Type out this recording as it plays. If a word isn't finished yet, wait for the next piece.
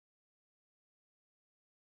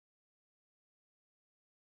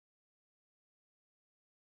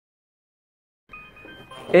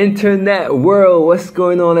Internet world, what's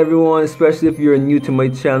going on, everyone? Especially if you're new to my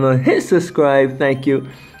channel, hit subscribe. Thank you.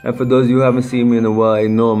 And for those of you who haven't seen me in a while, I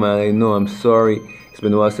know, man, I know, I'm sorry. It's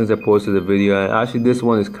been a while since I posted a video, and actually this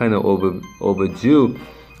one is kind of overdue.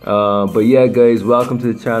 But yeah, guys, welcome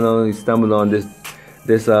to the channel. I stumbled on this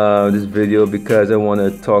video because I want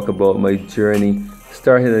to talk about my journey,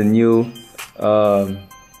 starting a new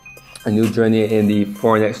journey in the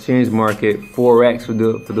foreign exchange market, Forex for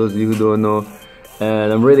those of you who don't know.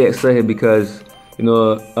 And I'm really excited because, you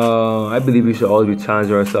know, I believe we should always be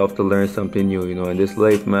challenging ourselves to learn something new. You know, in this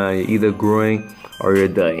life, man, you're either growing or you're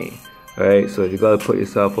dying, right? So you gotta put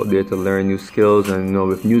yourself out there to learn new skills, and you know,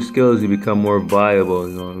 with new skills, you become more valuable.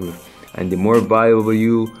 You know, and the more valuable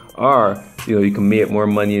you are, you know, you can make more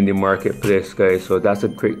money in the marketplace, guys. So that's a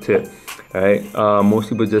quick tip, right? Most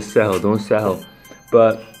people just settle, don't settle,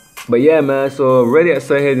 But yeah, man, so really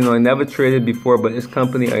excited. You know, I never traded before, but this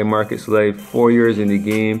company, iMarketslive, 4 years in the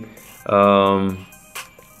game.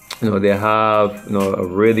 You know, they have, you know, a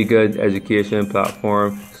really good education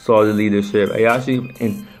platform, solid leadership. I actually,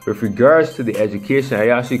 with regards to the education, I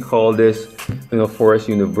actually call this, you know, Forex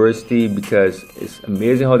University, because it's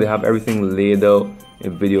amazing how they have everything laid out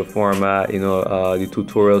in video format. You know, the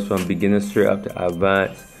tutorials from beginner straight up to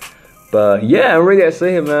advanced. But yeah, I'm really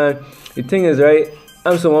excited, man. The thing is, right,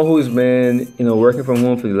 I'm someone who's been, you know, working from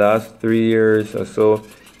home for the last 3 years or so,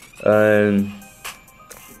 and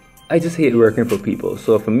I just hate working for people.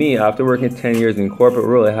 So for me, after working 10 years in the corporate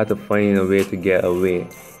world, I had to find a way to get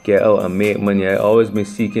out and make money. I always been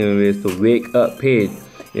seeking ways to wake up paid,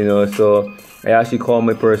 you know. So I actually called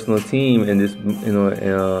my personal team in this, you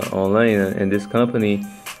know, online in this company,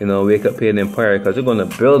 you know, Wake Up Paid Empire, because we're going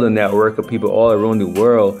to build a network of people all around the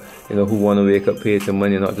world, you know, who want to wake up paid some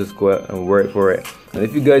money and not just go out and work for it. And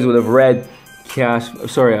if you guys would have read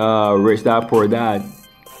Rich Dad Poor Dad,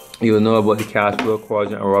 you will know about the cash flow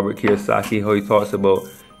quadrant and Robert Kiyosaki, how he talks about,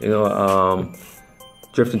 you know,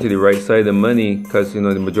 drifting to the right side of money, because, you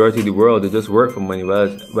know, the majority of the world, they just work for money,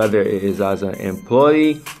 whether it is as an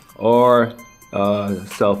employee or a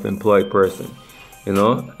self-employed person. You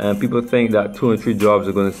know, and people think that 2 and 3 jobs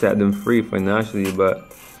are going to set them free financially,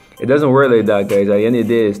 but it doesn't work like that, guys. At the end of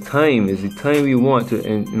the day, it's time. It's the time you want to,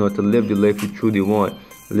 and you know, to live the life you truly want,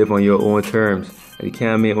 to live on your own terms. And you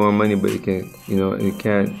can't make more money, but you can, you know, you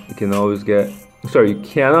can always get. Sorry, you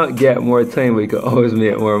cannot get more time, but you can always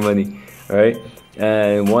make more money, right?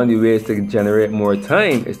 And one of the ways to generate more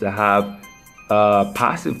time is to have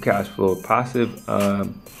passive cash flow, passive,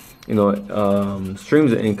 you know,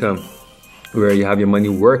 streams of income, where you have your money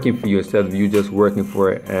working for you instead of you just working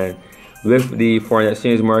for it. And with the foreign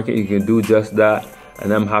exchange market, you can do just that.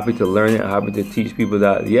 And I'm happy to learn it. I'm happy to teach people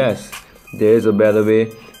that, yes, there is a better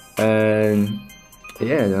way. And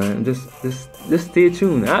yeah, just stay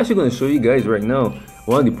tuned. I'm actually going to show you guys right now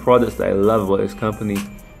one of the products that I love about this company.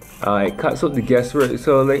 It cuts out the guesswork.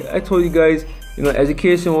 So like I told you guys, you know,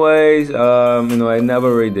 education wise, you know, I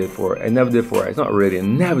never did Forex. Not really, I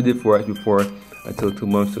never did Forex before until 2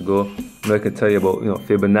 months ago. And I can tell you about, you know,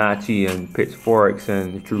 Fibonacci and pitchforks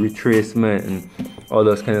and retracement and all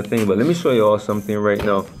those kind of things. But let me show you all something right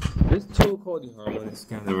now. This tool called the harmonic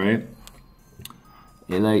scanner, right?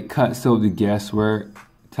 It like cuts out the guesswork,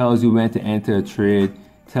 tells you when to enter a trade,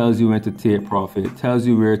 tells you when to take profit, tells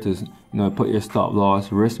you where to, you know, put your stop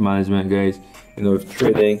loss, risk management, guys. You know, with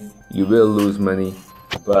trading, you will lose money,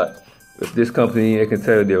 but with this company, I can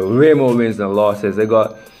tell you there are way more wins than losses.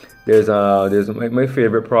 There's my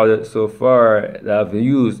favorite product so far that I've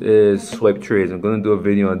used is swipe trades. I'm gonna do a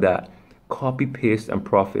video on that. Copy, paste, and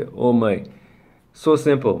profit. Oh my, so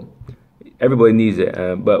simple. Everybody needs it.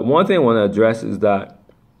 But one thing I want to address is that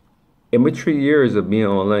in my 3 years of being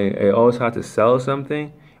online, I always had to sell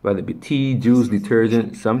something, whether it be tea, juice,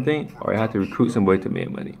 detergent, something, or I had to recruit somebody to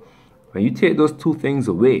make money. When you take those 2 things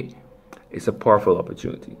away, it's a powerful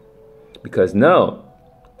opportunity, because now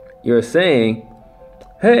you're saying,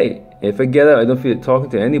 hey, if I get up, I don't feel like talking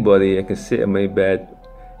to anybody, I can sit in my bed,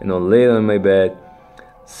 you know, lay on my bed,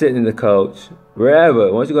 sit in the couch,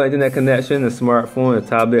 wherever. Once you got internet connection, a smartphone, a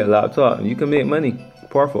tablet, a laptop, you can make money.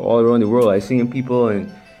 Powerful all around the world. I've seen people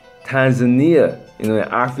in Tanzania, you know, in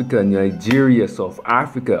Africa, Nigeria, South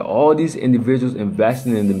Africa, all these individuals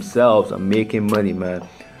investing in themselves and making money, man.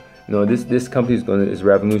 You know, this company is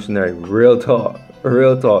revolutionary. Real talk,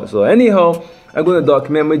 real talk. So anyhow, I'm going to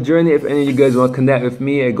document my journey. If any of you guys want to connect with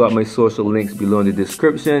me, I got my social links below in the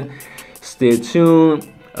description. Stay tuned.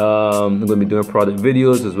 I'm going to be doing product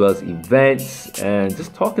videos as well as events and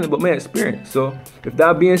just talking about my experience. So with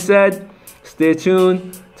that being said, stay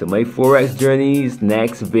tuned to My Forex Journey's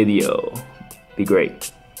next video. Be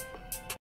great.